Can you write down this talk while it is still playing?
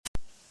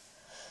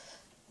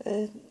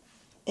Uh,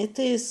 it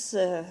is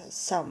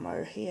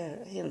summer here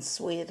in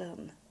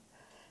Sweden,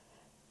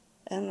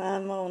 and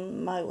I'm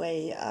on my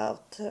way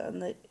out,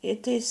 and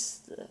it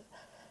is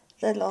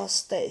the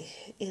last day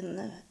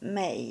in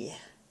May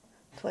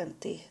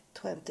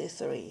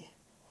 2023.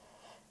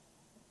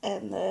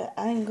 And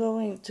I'm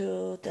going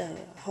to the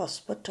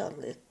hospital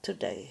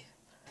today.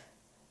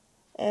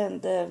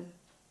 And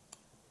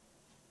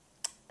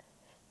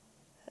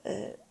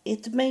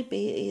it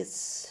maybe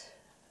is,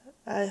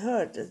 I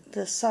heard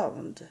the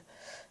sound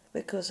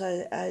because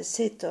I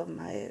sit on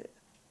my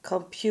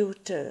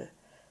computer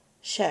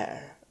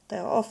chair, the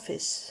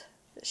office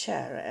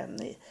chair,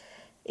 and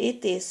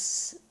it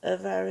is a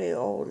very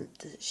old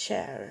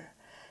chair.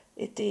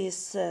 It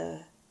is,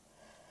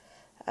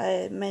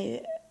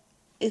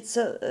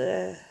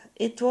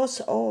 it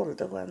was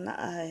old when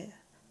I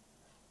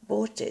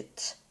bought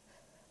it,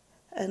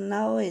 and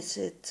now is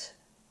it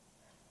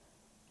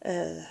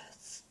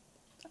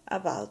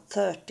about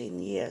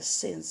 13 years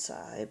since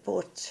I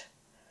bought,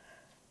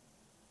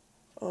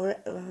 or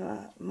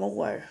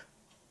more.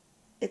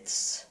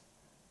 It's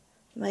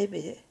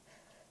maybe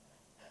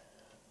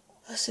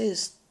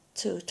since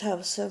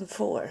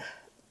 2004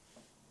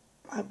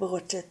 I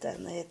bought it,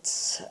 and it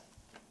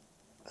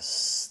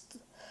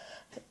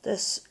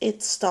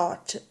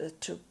start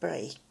to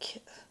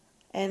break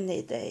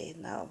any day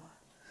now.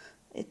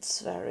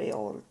 It's very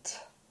old,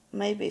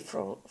 maybe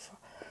from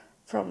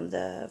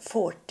the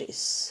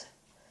 40s.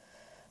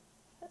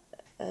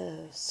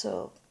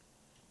 So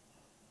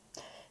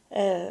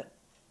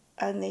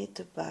I need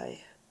to buy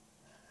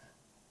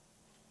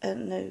a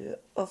new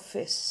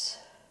office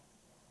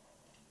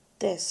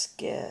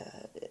desk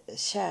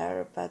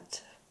chair,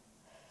 but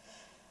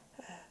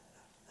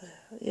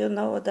you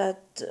know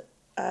that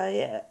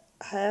I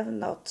have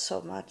not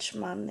so much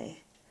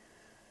money,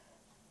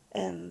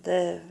 and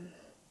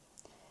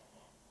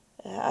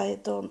I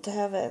don't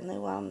have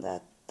anyone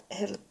that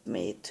help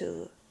me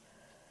to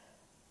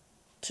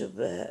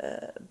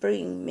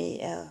bring me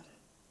a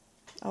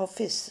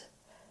office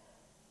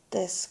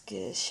desk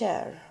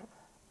chair.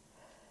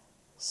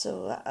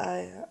 So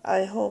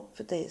I hope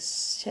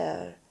this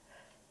chair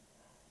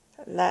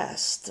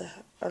lasts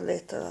a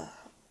little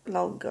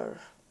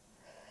longer.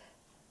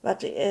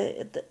 But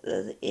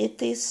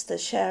it is the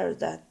chair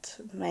that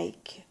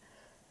make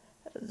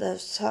the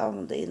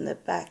sound in the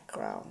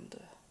background.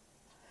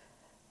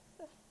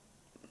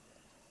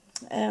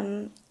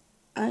 And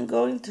I'm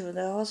going to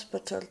the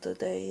hospital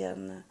today,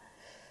 and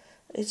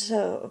it's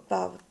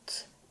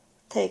about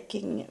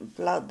taking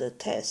blood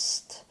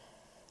test,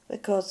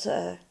 because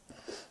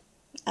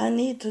I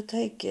need to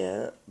take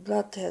a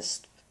blood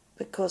test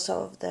because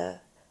of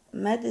the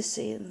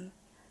medicine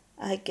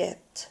I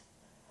get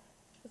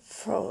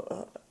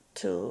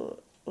to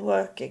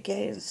work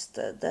against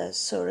the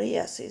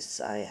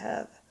psoriasis I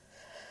have.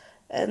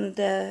 And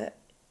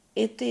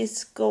it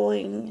is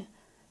going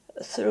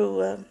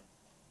through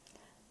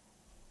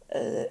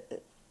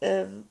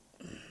a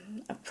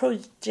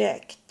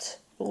project,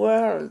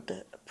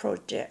 world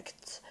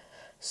project.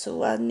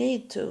 So I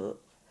need to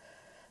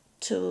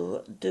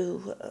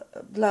do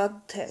a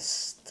blood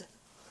test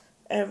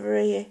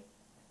every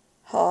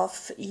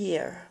half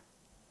year.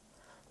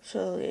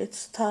 So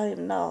it's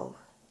time now.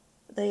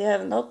 They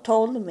have not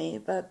told me,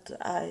 but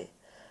I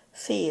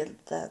feel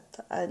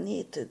that I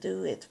need to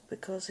do it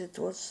because it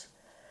was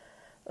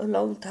a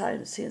long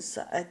time since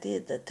I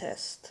did the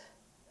test.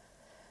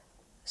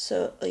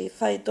 So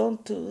if I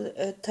don't do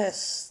a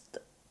test,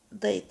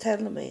 they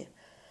tell me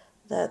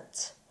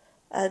that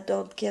I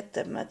don't get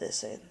the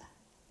medicine.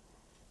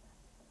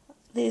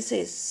 This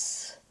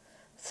is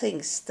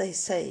things they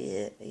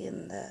say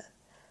in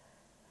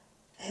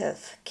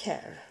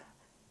healthcare.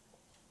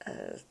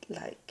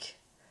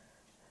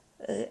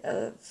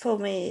 For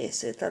me,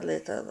 is it a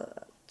little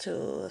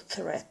to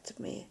threat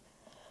me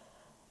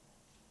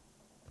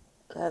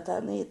that I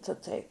need to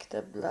take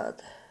the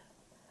blood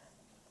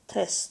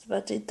test,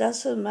 but it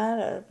doesn't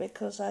matter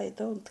because I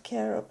don't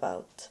care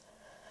about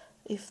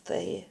if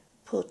they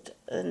put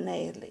a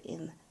nail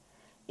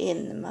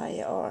in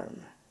my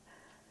arm.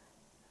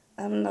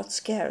 I'm not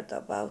scared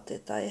about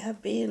it. I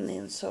have been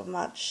in so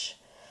much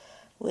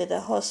with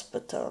a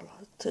hospital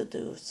to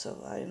do,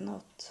 so I'm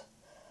not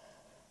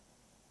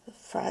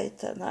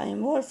frightened. I'm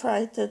more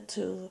frightened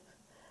to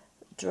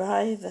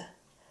drive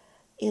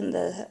in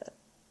the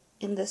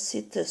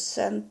city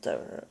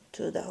center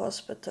to the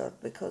hospital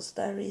because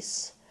there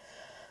is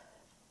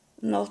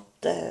not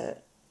the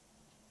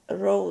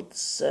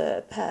roads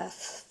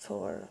path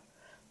for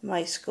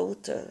my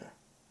scooter,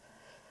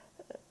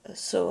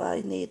 so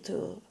I need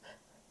to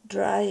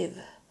drive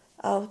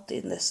out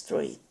in the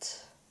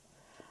street,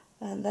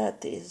 and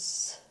that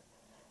is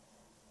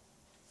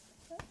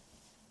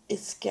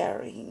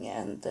scaring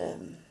and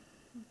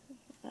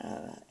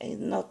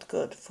not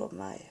good for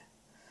my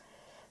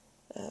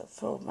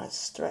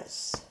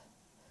stress.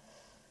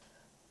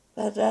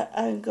 But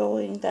I'm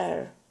going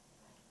there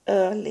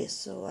early,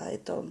 so I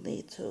don't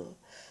need to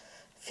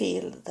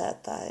feel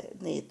that I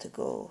need to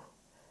go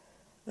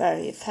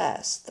very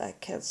fast. I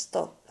can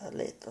stop a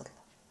little.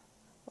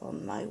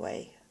 on my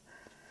way.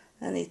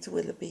 And it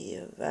will be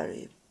a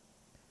very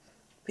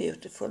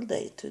beautiful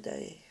day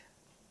today.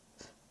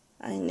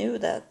 I knew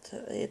that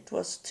it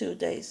was 2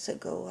 days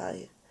ago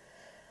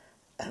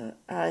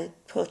I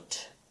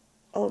put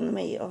on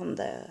me on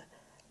the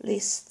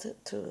list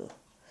to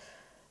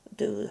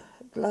do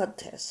blood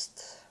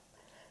test.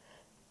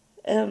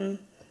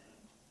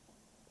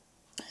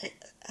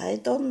 I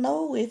don't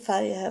know if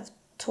I have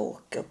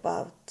talked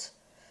about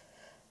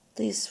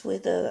this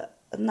with the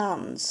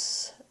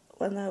nuns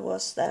when I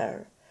was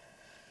there.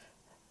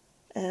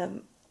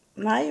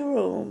 My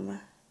room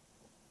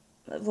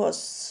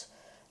was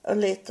a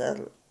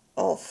little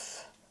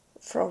off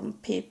from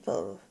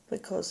people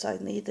because I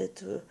needed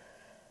to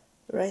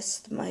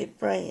rest my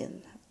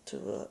brain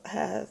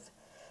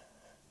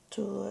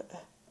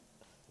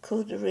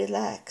could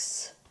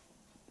relax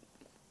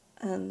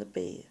and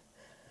be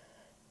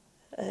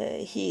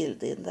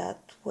healed in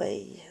that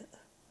way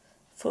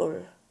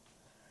for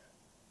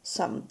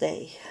some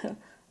day,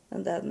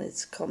 and then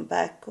it's come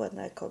back when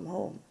I come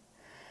home.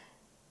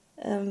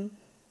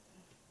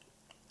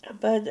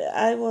 But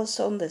I was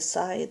on the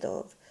side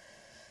of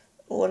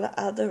all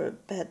other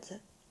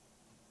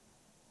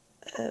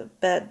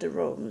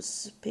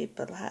bedrooms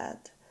people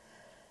had.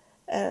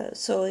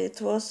 So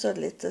it was a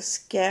little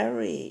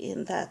scary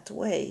in that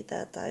way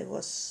that I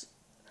was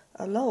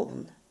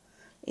alone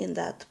in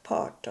that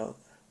part of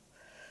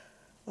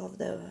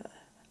the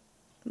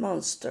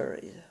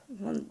monastery,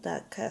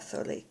 that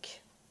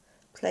Catholic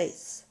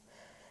place.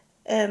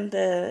 And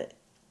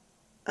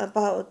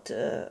about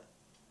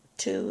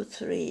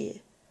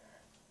 2-3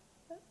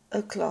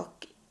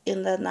 o'clock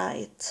in the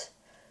night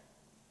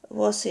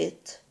was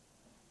it.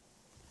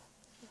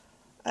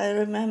 I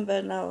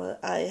remember now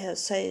I have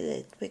said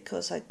it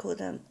because I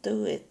couldn't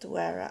do it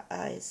where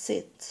I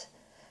sit.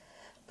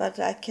 But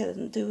I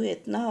can do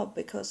it now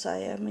because I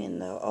am in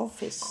the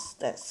office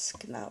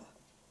desk now.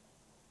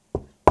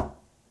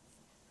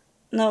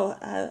 No,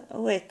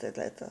 wait a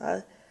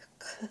little.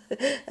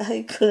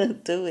 I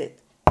couldn't do it.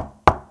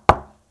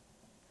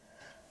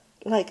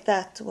 Like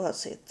that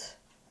was it.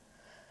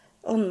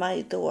 On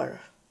my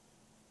door.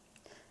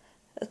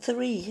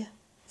 3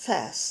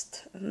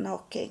 fast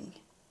knocking.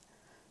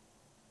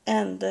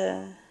 And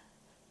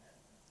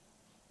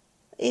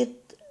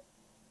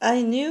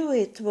I knew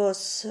it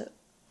was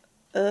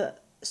a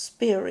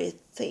spirit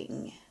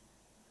thing.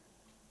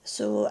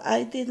 So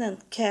I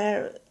didn't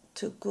care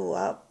to go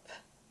up.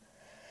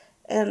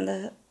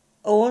 And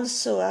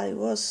also I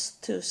was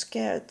too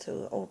scared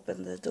to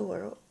open the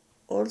door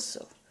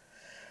also.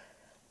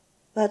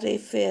 But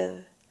if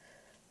it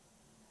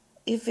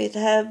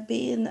had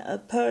been a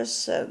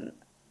person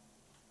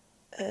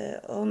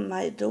on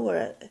my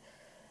door,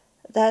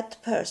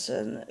 that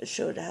person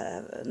should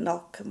have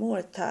knocked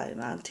more time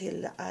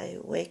until I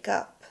wake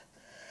up.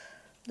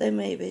 They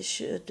maybe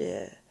should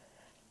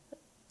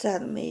tell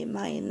me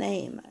my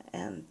name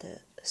and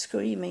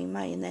screaming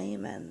my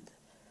name and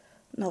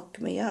knock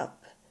me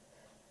up.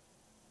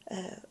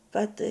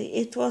 But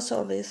it was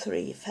only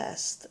 3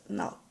 fast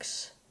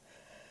knocks.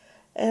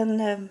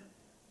 And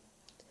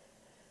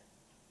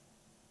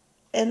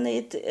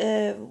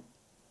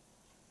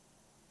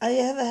I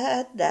have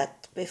had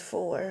that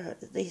before,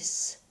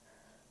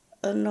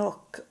 a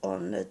knock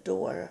on the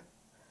door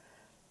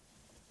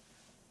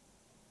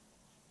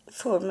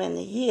for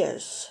many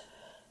years.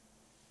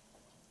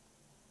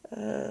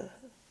 I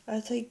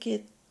think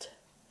it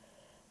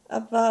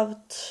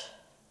about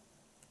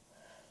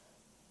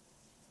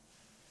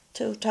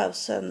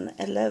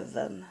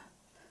 2011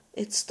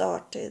 it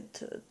started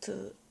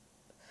to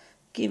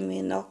give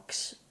me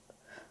knocks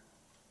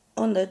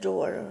on the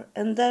door.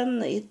 And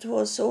then it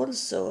was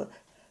also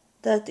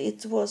that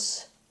it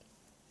was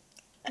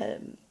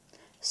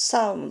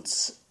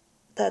sounds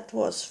that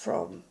was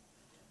from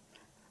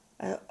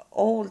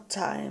old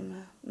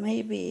time,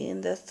 maybe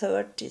in the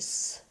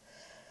 30s,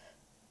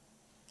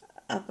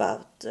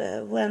 about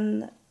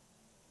when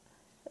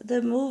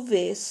the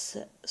movies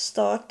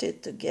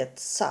started to get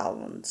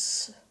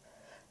sounds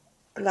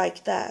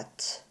like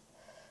that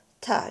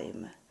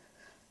time.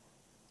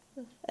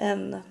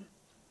 And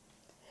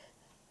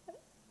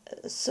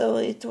so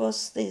it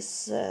was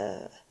this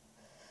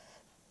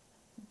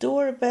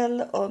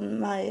doorbell on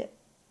my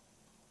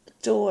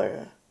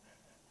door.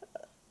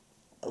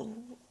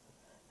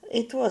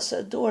 It was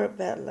a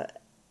doorbell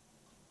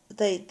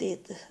they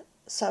did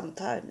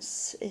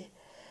sometimes.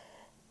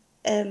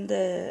 And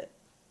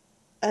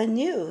I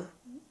knew.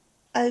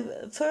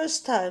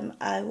 First time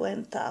I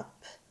went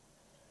up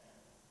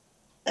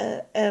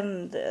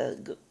and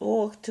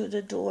walked to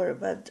the door,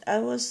 but I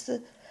was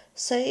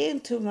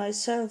saying to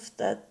myself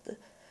that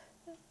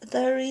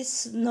there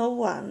is no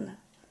one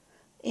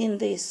in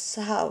this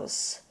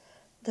house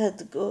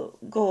that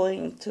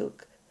going to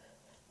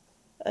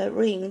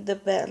ring the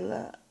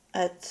bell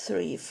at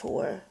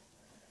 3-4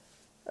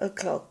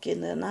 o'clock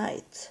in the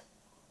night.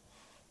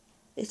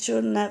 It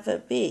should never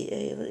be.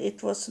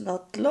 It was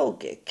not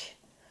logic.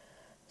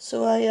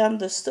 So I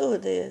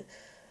understood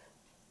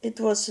it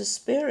was a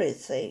spirit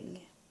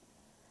thing.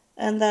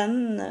 And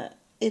then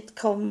it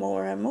come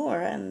more and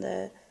more, and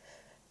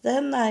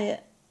then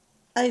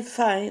I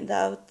find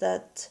out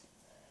that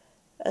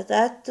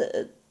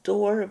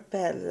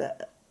doorbell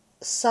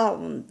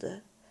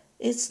sound,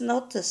 it's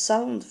not a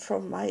sound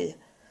from my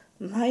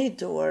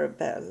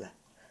doorbell.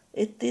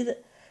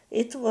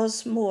 It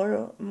was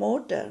more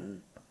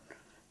modern.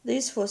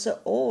 This was an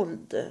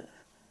old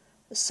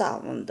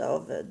sound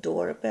of a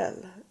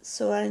doorbell,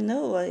 so I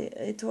know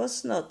it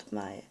was not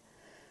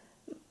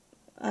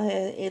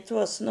it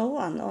was no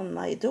one on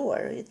my door.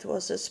 It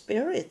was a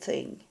spirit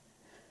thing.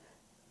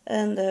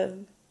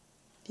 And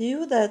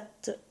you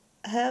that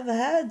have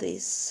had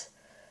these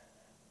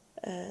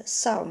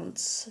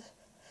sounds,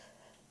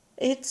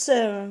 it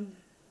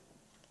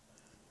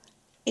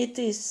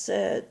is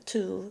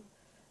to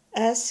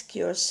ask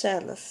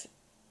yourself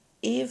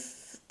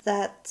if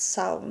that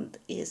sound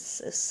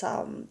is a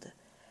sound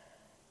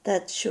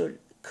that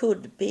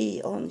could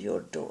be on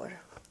your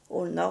door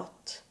or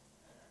not.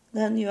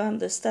 Then you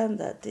understand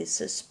that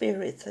it's a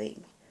spirit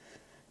thing.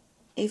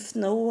 If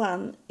no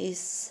one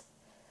is,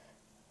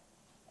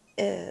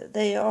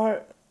 they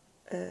are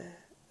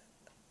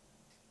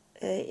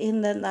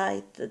in the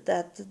night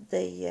that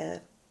they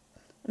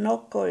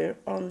knock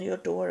on your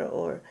door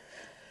or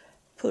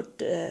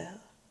put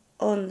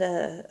on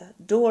the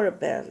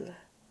doorbell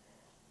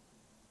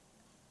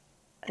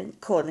and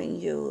calling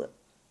you,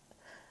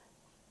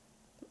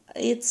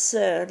 it's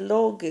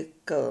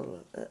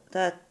logical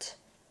that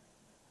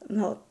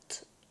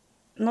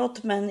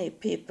not many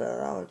people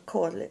are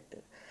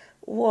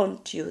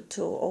want you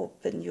to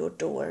open your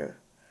door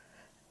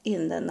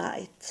in the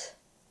night.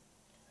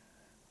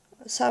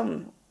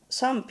 Some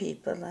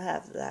people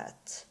have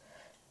that,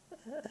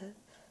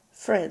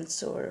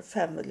 friends or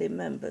family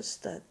members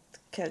that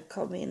can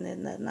come in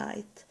the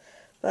night,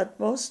 but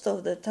most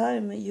of the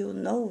time you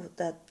know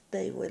that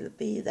they will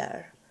be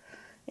there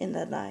in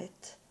the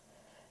night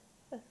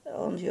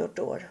on your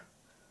door.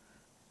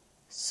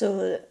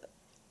 So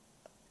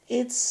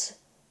it's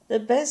the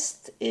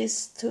best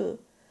is to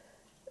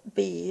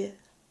be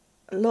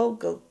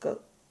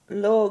logical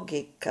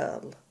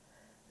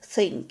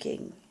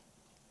thinking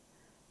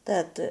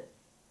that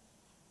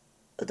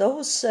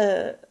those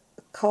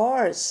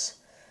cars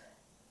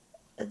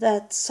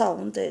that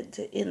sounded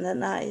in the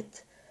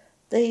night,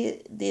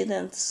 they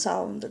didn't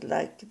sound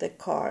like the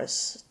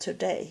cars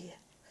today.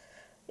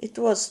 It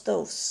was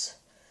those,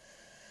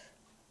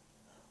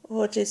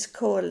 what is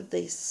called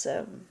this,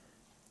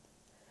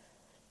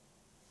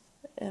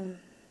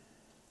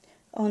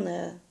 on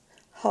a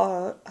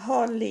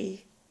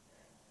Harley,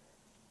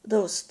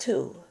 those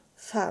two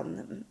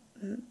fun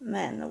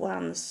men,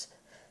 one's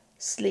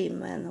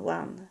slim and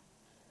one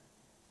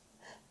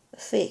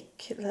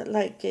thick,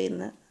 like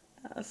in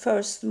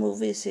first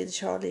movies in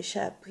Charlie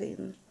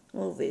Chaplin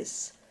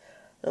movies,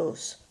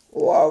 those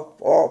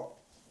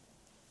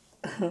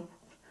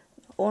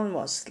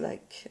almost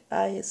like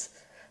I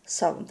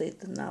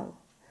sounded now.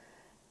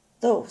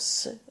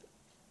 Those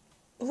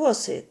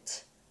was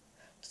it.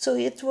 So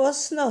it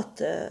was not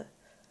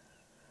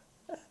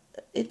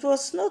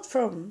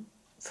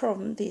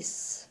from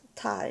this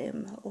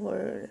time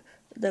or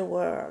the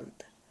world.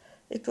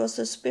 It was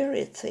a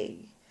spirit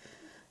thing.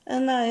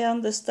 And I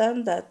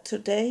understand that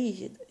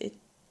today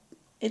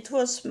it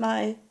was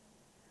my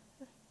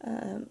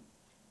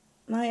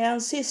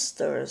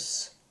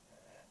ancestors,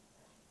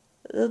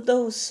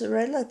 those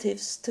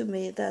relatives to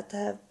me that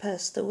have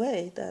passed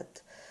away,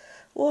 that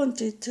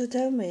wanted to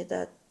tell me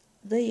that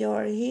they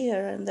are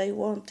here and they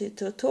wanted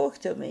to talk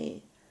to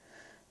me.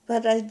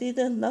 But I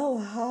didn't know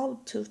how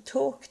to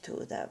talk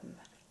to them.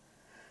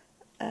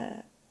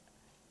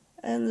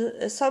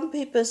 And some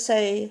people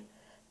say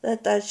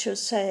that I should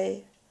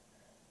say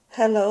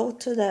hello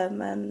to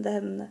them and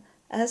then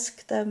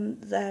ask them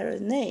their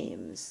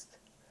name,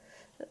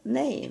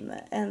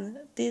 and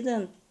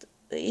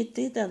it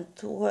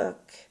didn't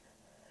work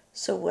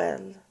so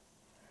well.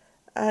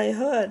 I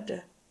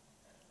heard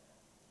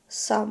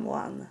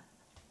someone,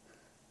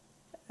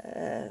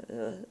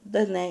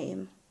 the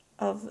name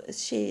of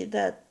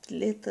that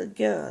little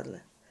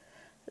girl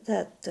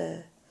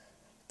that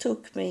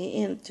took me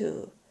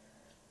into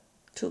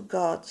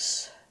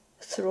God's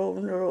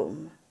throne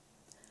room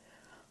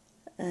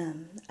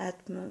in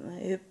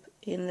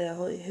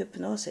the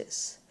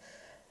hypnosis.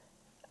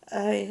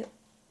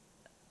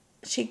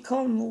 She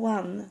come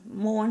one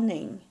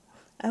morning.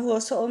 I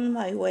was on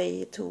my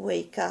way to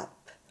wake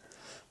up,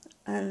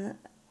 and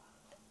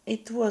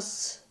it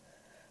was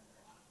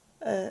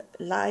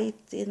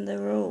light in the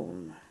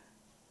room.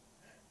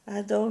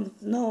 I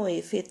don't know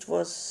if it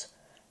was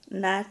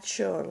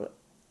natural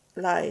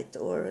light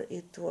or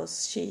it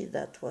was she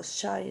that was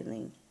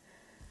shining.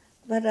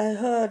 But I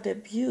heard a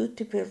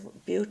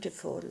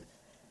beautiful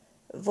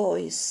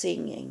voice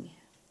singing.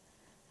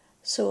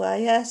 So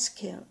I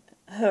asked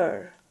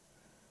her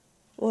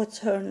what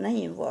her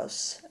name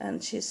was,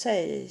 and she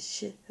said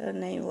her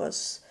name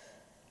was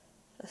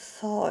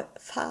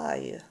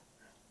Fire,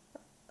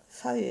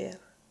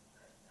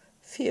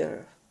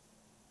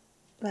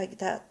 like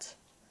that.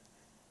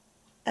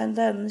 And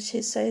then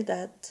she said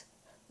that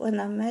when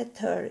I met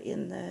her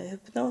in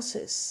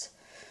hypnosis,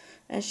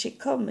 and she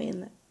come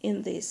in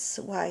these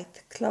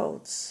white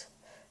clothes,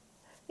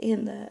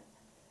 inside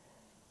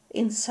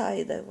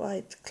the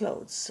white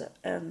clothes,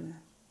 and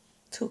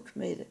took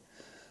me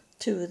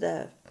to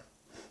the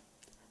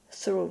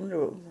throne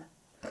room.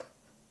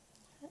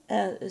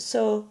 And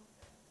so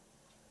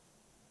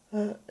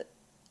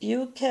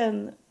you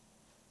can,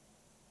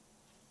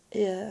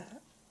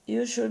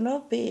 you should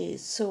not be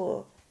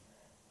so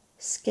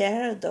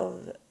scared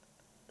of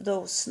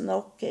those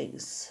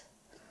knockings,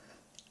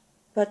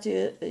 but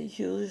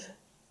you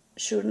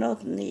should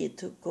not need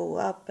to go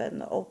up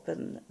and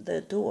open the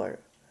door,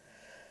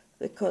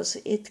 because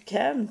it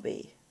can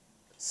be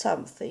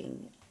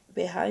something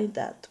behind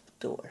that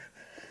door.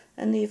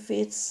 And if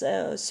it's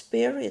a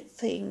spirit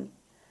thing,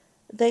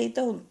 they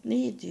don't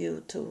need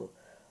you to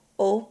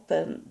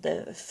open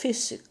the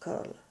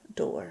physical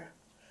door.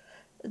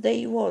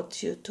 They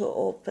want you to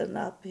open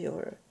up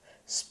your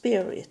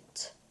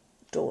spirit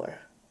door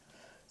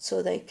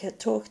so they can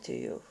talk to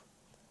you.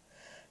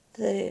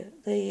 They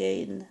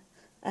in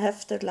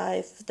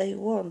afterlife, they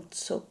want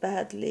so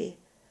badly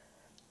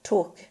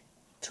talk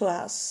to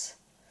us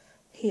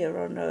here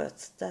on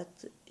earth that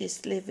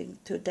is living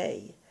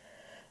today.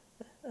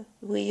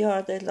 We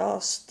are the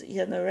last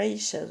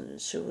generation,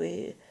 so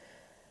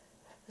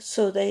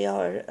they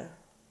are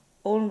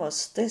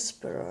almost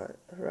desperate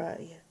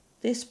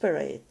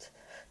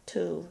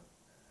to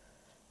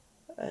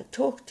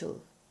talk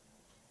to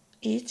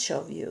each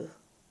of you.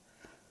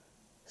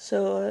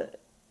 So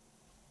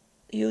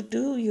you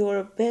do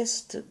your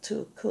best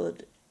to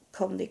could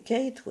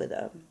communicate with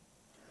them.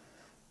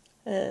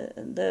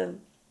 The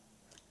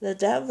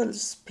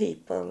devil's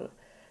people,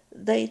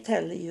 they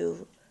tell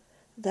you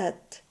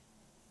that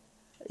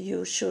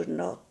you should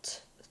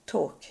not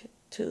talk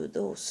to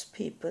those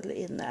people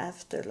in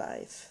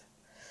afterlife.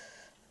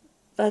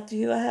 But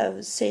you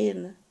have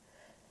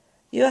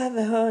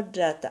heard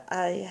that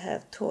I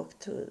have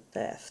talked to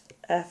the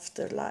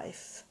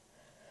afterlife,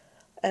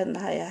 and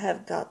I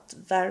have got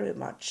very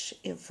much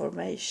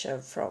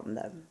information from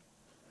them,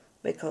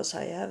 because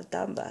I have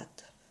done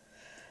that.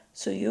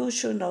 So you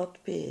should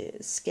not be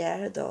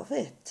scared of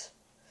it.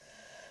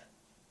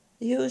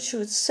 You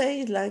should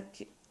say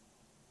like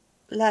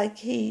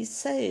he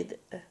said,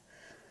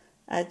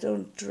 I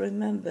don't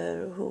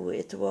remember who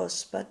it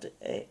was, but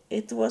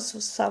it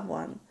was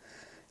someone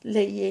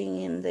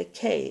laying in the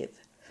cave,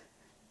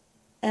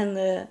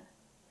 and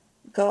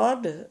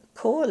God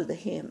called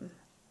him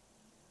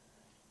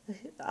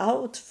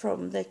out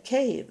from the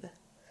cave,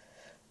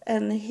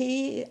 and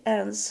he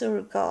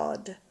answered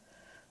God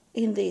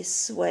in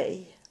this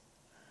way.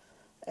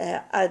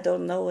 I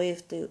don't know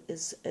if it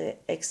is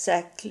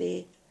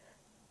exactly,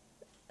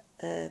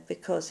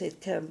 because it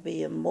can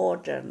be a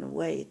modern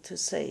way to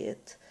say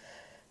it,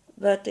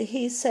 but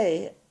he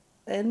say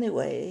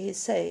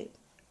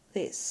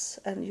this,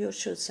 and you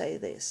should say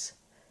this: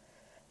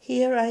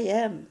 here I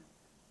am.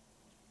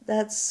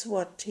 That's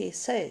what he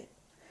say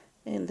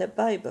in the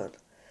Bible.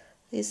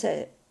 He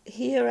say,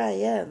 here I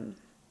am,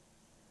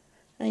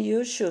 and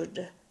you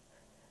should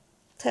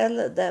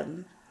tell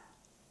them.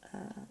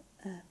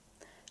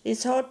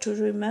 It's hard to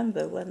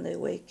remember when they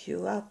wake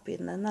you up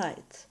in the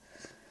night,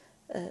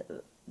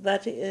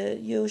 but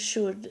you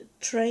should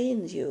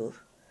train your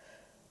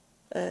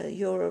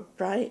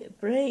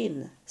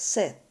brain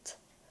set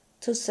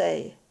to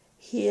say,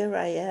 here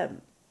I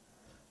am.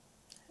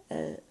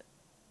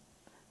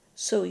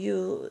 So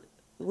you,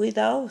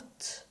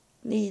 without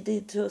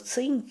needing to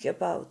think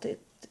about it,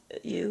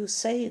 you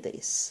say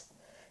this,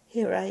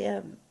 here I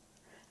am.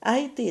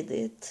 I did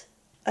it.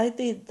 I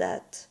did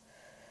that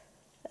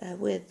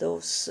with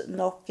those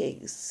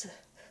knockings,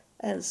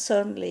 and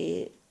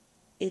suddenly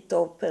it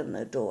opened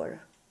a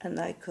door, and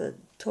I could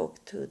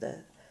talk to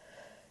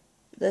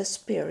the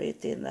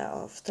spirit in the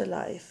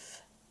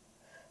afterlife.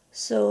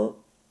 So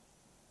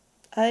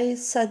I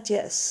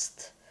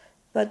suggest,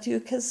 but you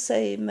can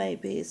say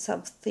maybe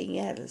something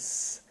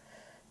else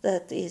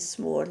that is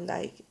more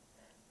like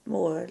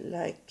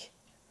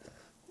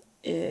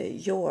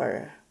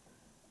your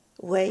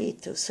way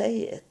to say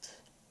it.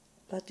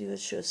 But you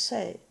should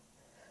say,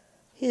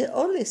 he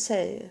only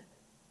say,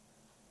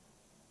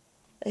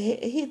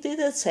 he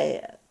didn't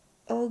say,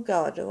 oh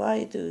God,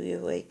 why do you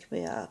wake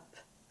me up?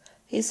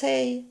 He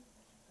say,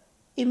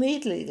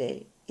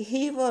 immediately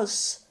he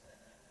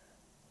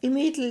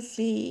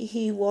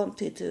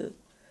wanted to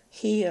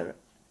hear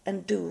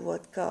and do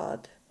what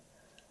God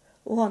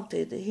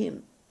wanted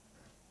him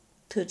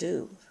to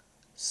do.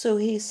 So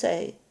he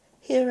say,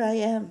 here I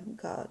am,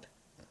 God.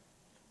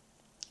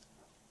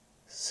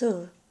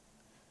 So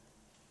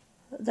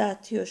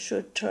that you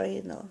should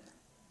train on.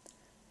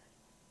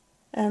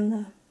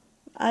 And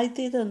I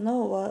didn't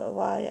know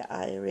why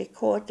I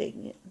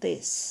recording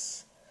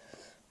this,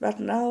 but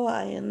now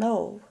I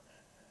know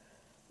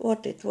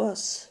what it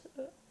was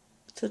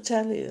to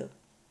tell you,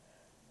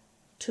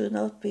 to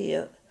not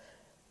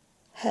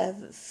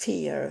have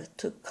fear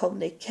to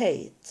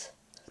communicate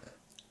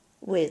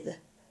with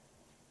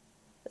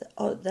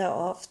the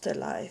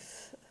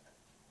afterlife.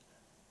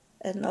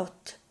 and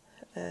not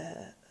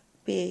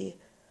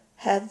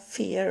have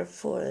fear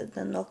for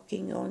the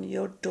knocking on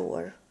your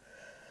door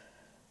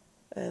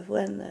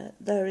when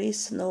there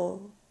is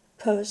no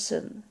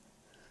person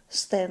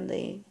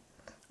standing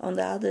on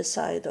the other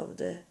side of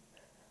the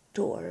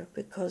door,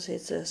 because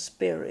it's a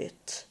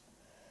spirit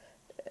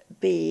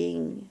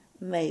being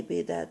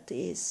maybe that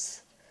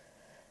is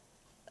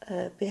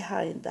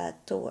behind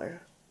that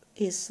door.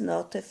 Is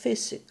not a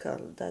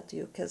physical that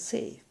you can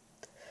see.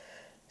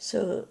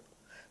 So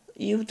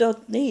you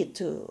don't need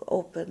to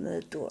open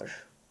the door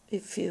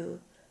if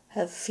you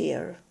have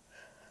fear.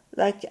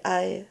 Like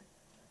I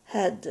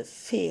had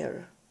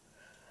fear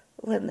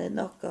when they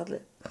knocked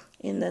on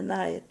in the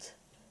night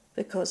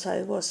because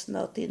I was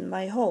not in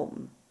my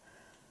home.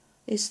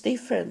 It's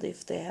different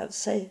if they have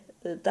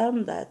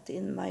done that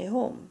in my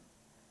home.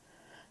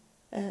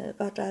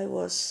 But I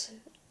was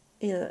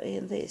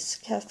in this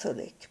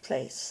Catholic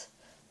place.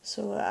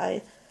 So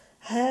I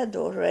had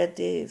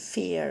already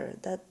fear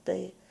that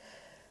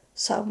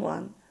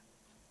someone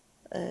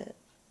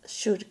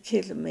should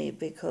kill me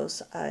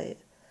because I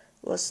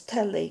was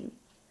telling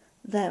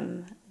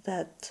them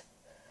that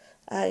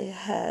I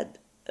had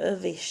a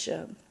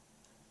vision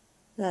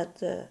that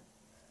the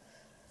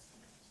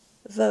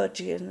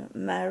Virgin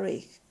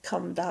Mary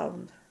come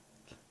down,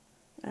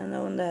 and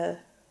on the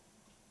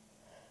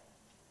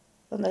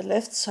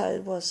left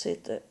side was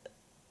it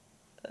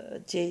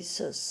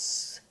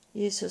Jesus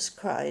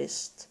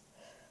Christ,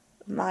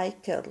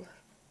 Michael,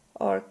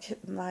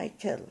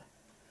 Archmichael,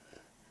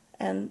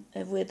 and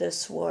with a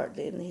sword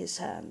in his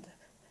hand.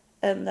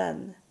 And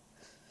then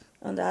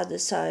on the other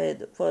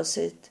side was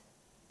it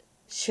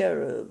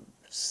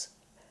cherubs.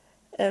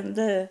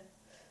 And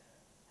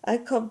I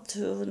come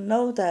to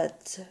know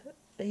that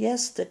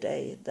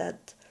yesterday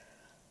that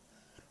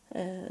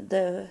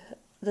the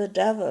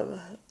devil,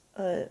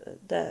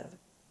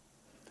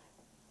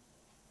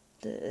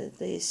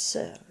 this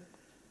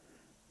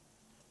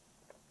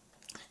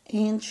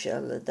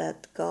angel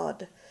that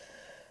God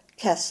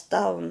cast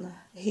down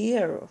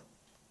here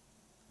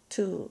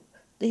to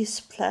this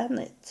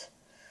planet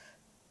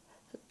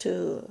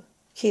to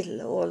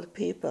kill all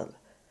people,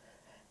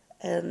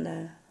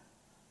 and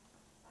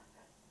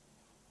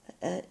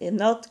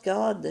not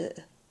God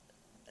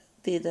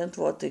didn't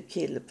want to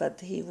kill,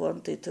 but he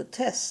wanted to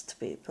test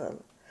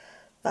people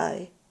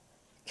by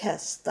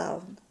cast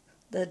down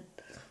the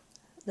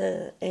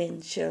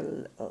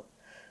angel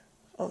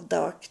of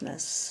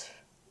darkness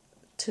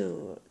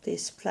to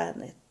this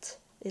planet.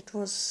 It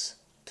was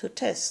to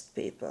test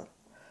people,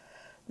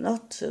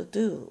 not to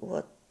do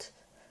what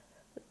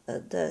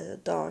the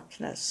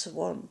darkness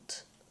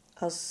want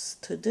us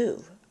to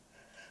do,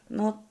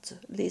 not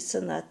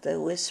listen at the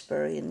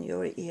whisper in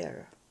your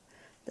ear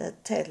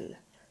that tell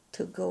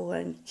to go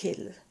and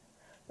kill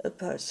a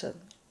person.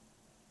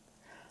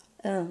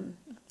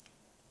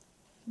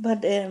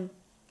 But I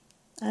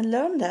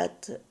learned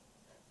that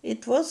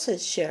it was a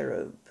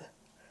cherub,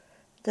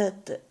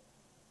 that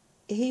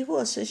he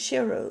was a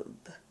cherub,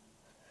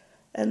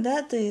 and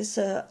that is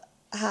a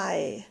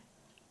high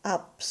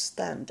up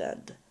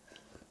standard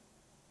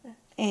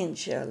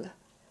angel,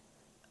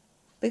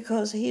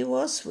 because he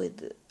was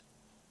with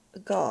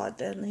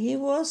God and he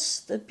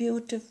was the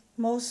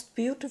most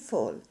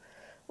beautiful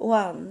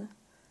one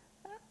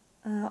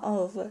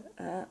of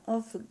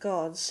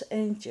God's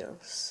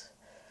angels.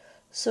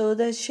 So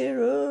the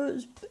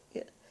cherub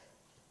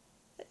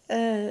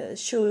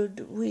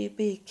should we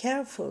be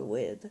careful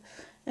with,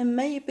 and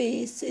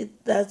maybe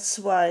that's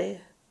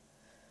why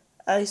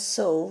I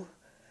saw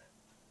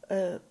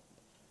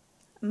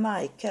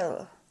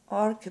Michael,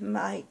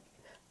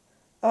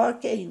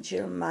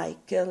 Archangel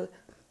Michael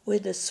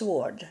with a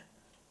sword,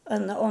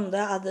 and on the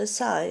other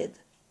side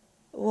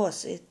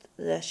was it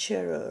the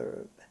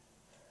cherub.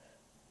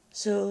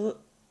 So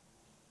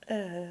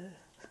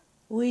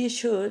we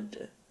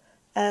should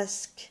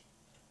ask,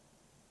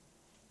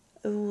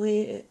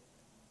 it's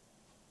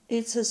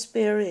a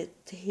spirit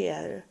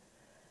here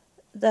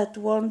that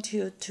want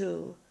you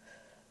to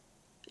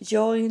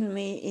join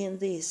me in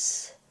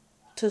this,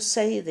 to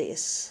say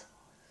this.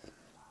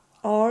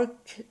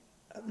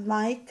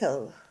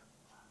 Michael,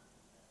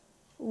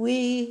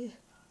 we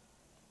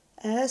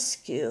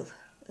ask you,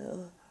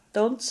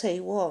 don't say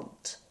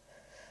want,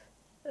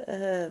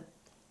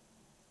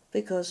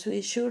 because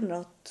we should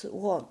not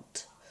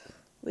want.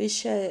 We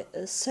shall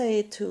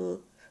say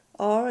to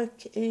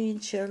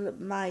Archangel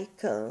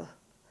Michael,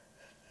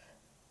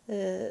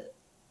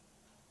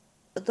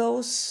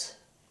 those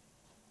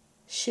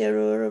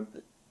cherub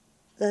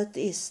that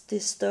is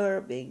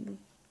disturbing,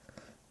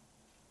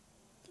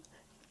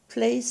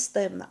 place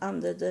them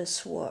under the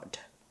sword.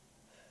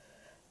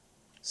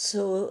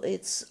 So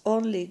it's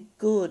only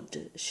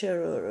good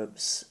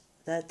cherubs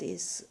that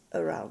is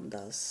around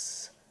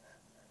us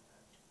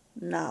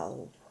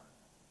now.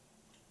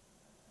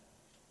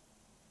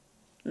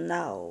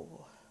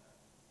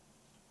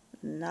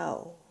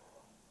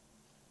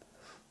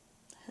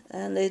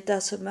 And it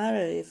doesn't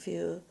matter if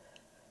you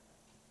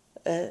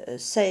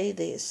say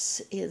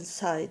this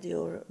inside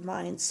your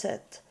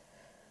mindset.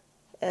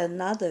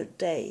 another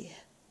day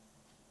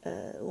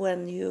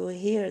when you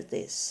hear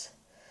this,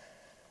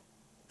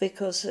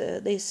 because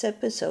this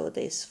episode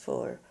is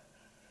for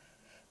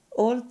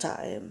all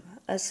time,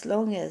 as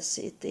long as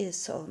it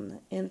is on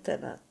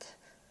internet.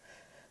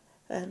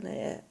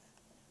 And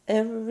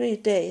every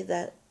day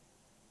that,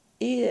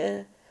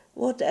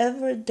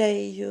 whatever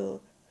day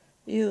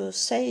you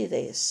say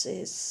this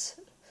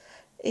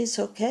is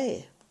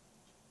okay.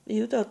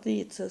 You don't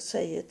need to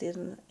say it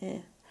in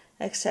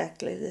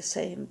exactly the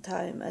same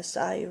time as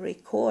I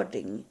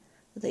recording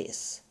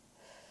this.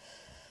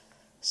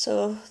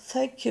 So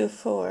thank you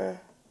for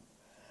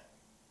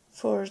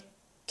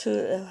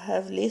to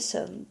have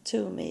listened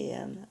to me,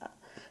 and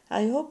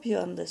I hope you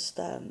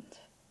understand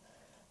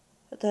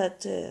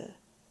that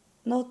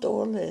not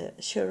all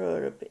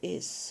cherub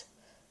is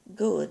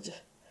good.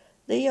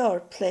 They are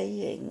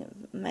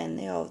playing,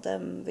 many of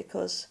them,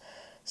 because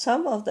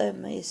some of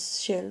them is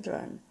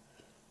children,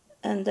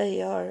 and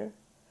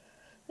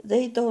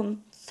they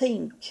don't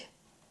think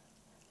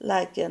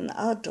like an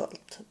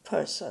adult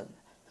person,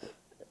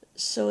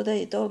 so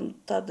they don't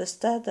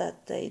understand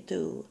that they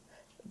do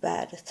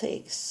bad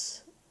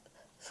things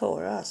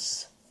for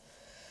us,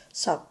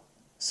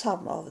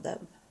 some of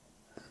them.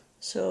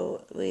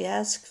 So we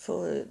ask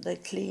for the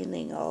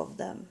cleaning of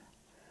them.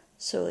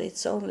 So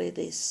it's only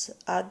these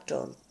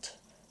adult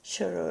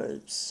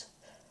cherubs,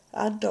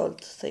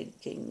 adult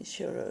thinking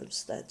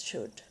cherubs, that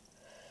should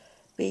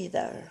be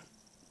there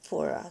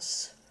for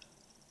us.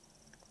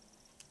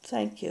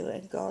 Thank you,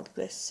 and God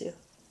bless you.